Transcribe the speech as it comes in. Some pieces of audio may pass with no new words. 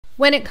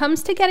When it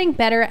comes to getting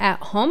better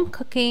at home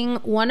cooking,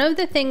 one of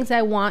the things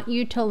I want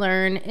you to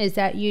learn is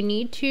that you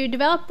need to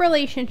develop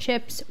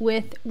relationships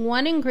with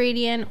one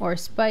ingredient or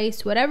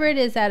spice, whatever it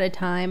is at a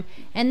time,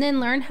 and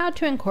then learn how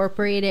to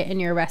incorporate it in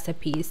your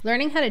recipes.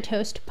 Learning how to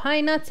toast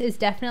pine nuts is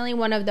definitely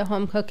one of the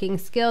home cooking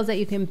skills that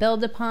you can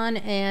build upon,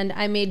 and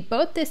I made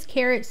both this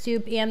carrot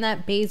soup and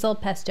that basil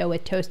pesto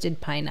with toasted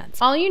pine nuts.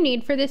 All you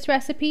need for this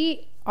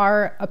recipe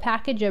are a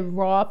package of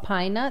raw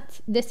pine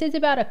nuts. This is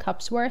about a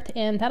cup's worth,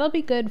 and that'll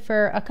be good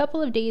for a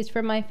couple of days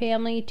for my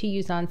family to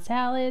use on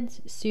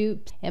salads,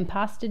 soups, and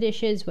pasta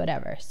dishes,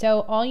 whatever.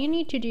 So all you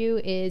need to do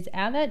is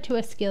add that to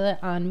a skillet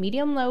on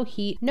medium-low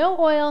heat. No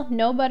oil,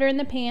 no butter in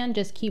the pan,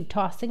 just keep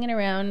tossing it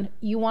around.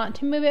 You want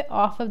to move it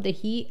off of the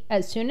heat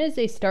as soon as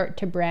they start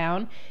to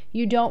brown.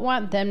 You don't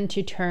want them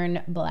to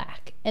turn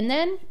black. And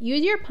then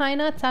use your pine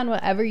nuts on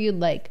whatever you'd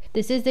like.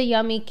 This is a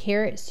yummy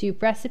carrot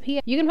soup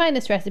recipe. You can find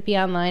this recipe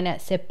online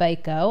at Sip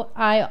Bite Go.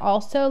 I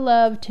also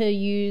love to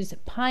use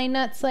pine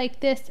nuts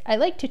like this. I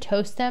like to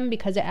toast them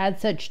because it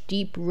adds such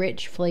deep,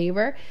 rich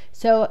flavor.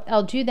 So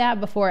I'll do that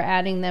before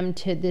adding them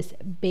to this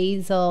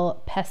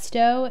basil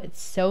pesto.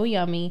 It's so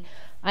yummy.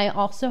 I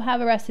also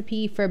have a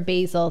recipe for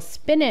basil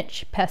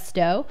spinach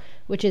pesto,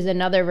 which is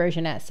another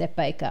version at Sip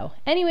Bite Go.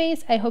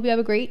 Anyways, I hope you have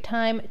a great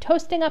time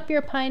toasting up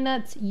your pine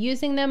nuts,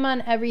 using them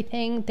on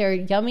everything. They're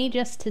yummy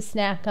just to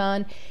snack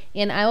on,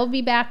 and I will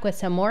be back with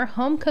some more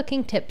home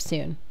cooking tips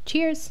soon.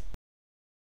 Cheers!